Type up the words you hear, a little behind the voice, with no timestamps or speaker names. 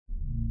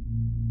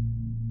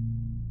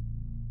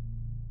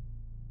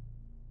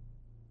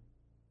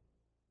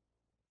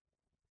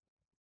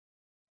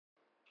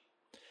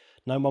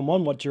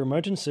911, what's your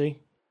emergency?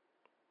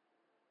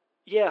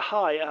 Yeah,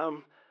 hi.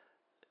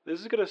 This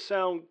is gonna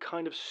sound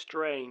kind of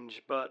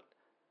strange, but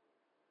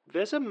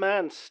there's a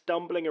man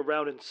stumbling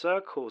around in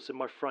circles in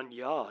my front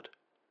yard.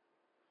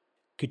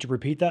 Could you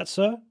repeat that,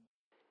 sir?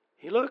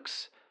 He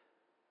looks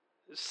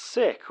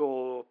sick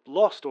or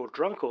lost or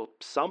drunk or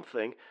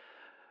something.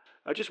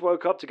 I just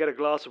woke up to get a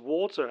glass of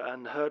water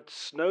and heard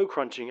snow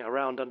crunching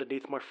around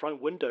underneath my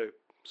front window,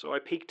 so I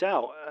peeked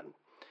out and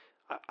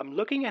I'm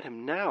looking at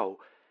him now.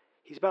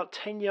 He's about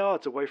 10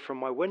 yards away from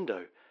my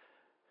window.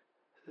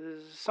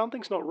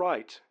 Something's not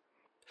right.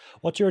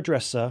 What's your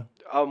address, sir?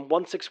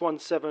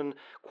 1617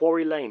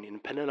 Quarry Lane in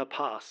Penilla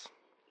Pass.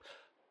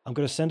 I'm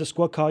going to send a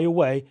squad car your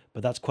way,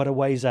 but that's quite a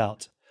ways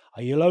out.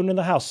 Are you alone in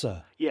the house,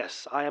 sir?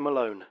 Yes, I am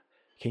alone.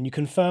 Can you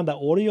confirm that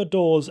all of your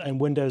doors and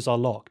windows are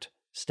locked?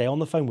 Stay on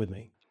the phone with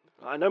me.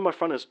 I know my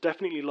front is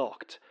definitely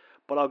locked,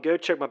 but I'll go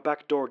check my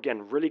back door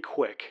again really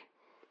quick.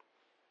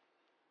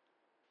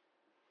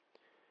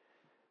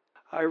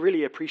 I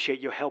really appreciate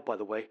your help, by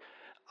the way.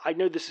 I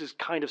know this is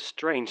kind of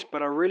strange,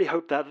 but I really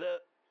hope that...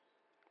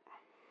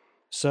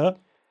 Sir,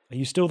 are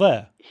you still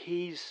there?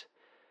 He's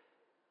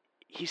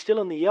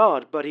still in the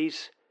yard, but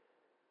he's...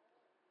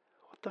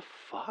 What the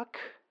fuck?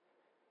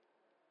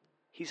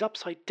 He's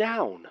upside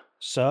down.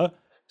 Sir,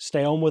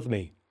 stay on with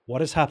me.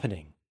 What is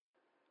happening?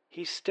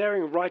 He's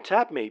staring right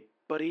at me,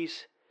 but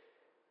he's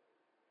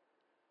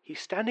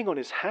standing on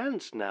his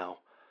hands now.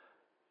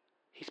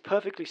 He's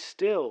perfectly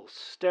still,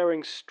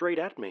 staring straight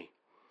at me.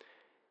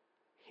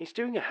 He's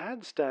doing a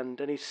handstand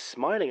and he's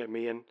smiling at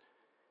me and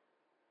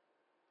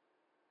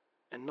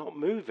not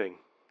moving.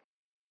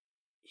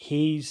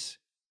 He's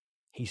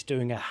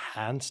doing a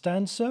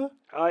handstand, sir?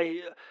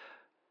 I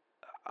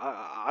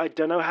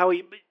don't know how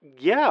he...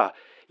 Yeah,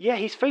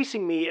 he's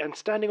facing me and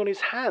standing on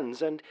his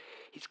hands and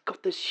he's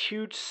got this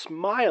huge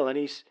smile and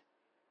he's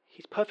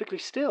perfectly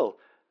still.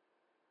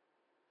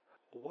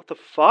 What the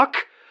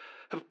fuck?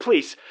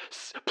 Please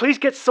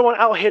get someone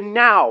out here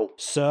now.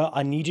 Sir,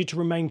 I need you to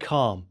remain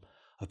calm.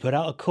 I've put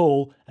out a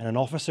call and an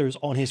officer is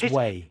on his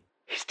way.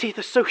 His teeth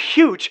are so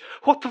huge.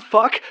 What the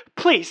fuck?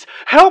 Please,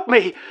 help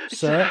me.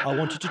 Sir, I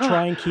want you to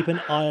try and keep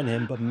an eye on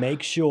him, but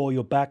make sure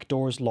your back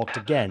door is locked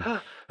again.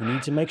 We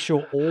need to make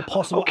sure all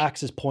possible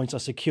access points are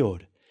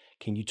secured.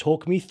 Can you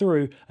talk me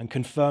through and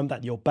confirm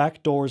that your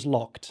back door is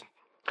locked?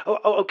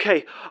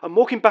 Okay. I'm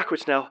walking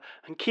backwards now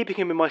and keeping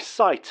him in my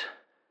sight.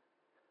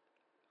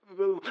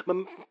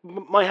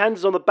 My hand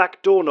is on the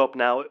back doorknob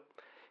now.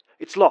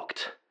 It's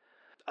locked.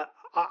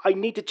 I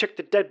need to check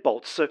the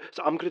deadbolts, so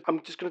I'm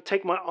just gonna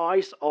take my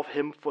eyes off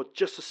him for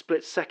just a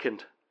split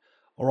second.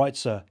 All right,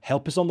 sir.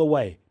 Help is on the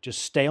way. Just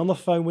stay on the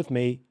phone with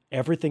me.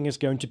 Everything is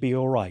going to be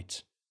all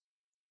right.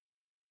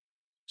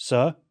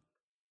 Sir?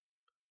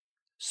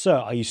 Sir,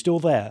 are you still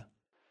there?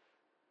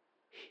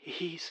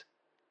 His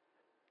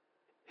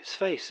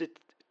face,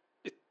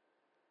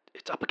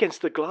 it's up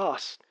against the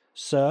glass.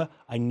 Sir,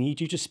 I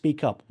need you to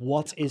speak up.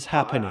 What is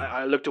happening?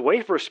 I looked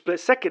away for a split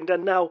second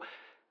and now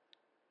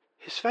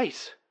his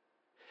face.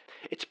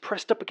 It's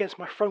pressed up against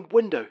my front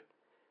window.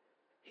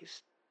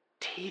 His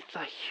teeth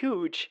are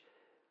huge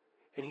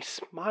and he's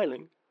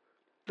smiling.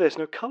 There's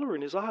no color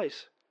in his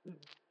eyes.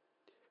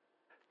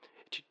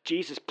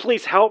 Jesus,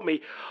 please help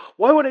me.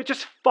 Why won't it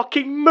just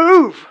fucking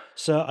move?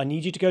 Sir, I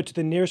need you to go to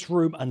the nearest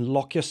room and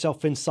lock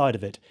yourself inside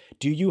of it.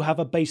 Do you have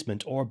a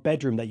basement or a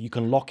bedroom that you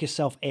can lock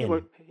yourself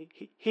in?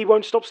 He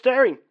won't stop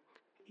staring.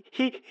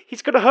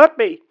 He's going to hurt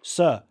me.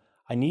 Sir,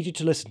 I need you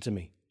to listen to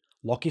me.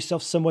 Lock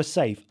yourself somewhere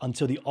safe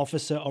until the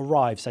officer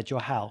arrives at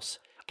your house.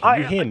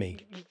 Can you hear me?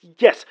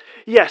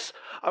 Yes.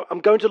 I'm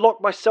going to lock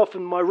myself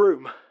in my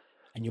room.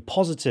 And you're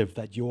positive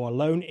that you're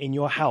alone in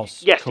your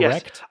house, yes,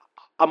 correct? Yes.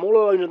 I'm all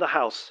alone in the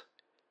house.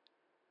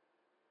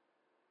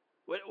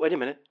 Wait a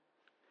minute.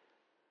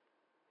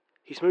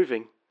 He's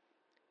moving.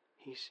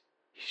 He's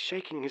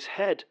shaking his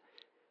head.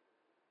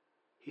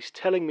 He's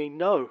telling me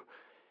no.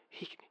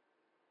 He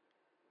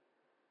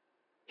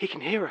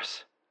can hear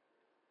us.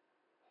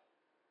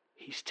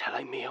 He's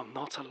telling me I'm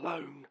not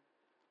alone.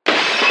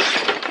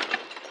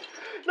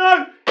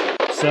 No!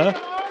 Sir?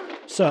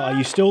 Sir, are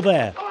you still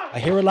there? I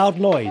hear a loud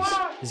noise.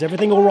 Is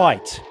everything all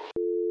right?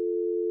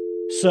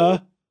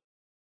 Sir?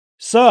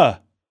 Sir?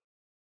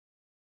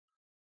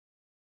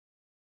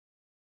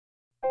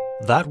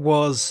 That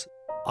was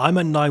I'm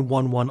a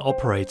 911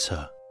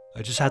 operator.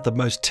 I just had the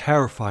most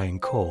terrifying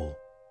call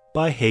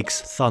by Higgs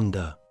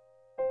Thunder.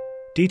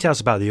 Details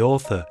about the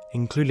author,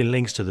 including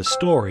links to the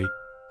story,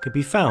 can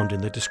be found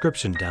in the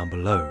description down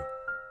below.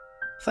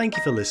 Thank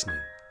you for listening,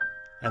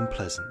 and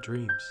pleasant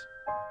dreams.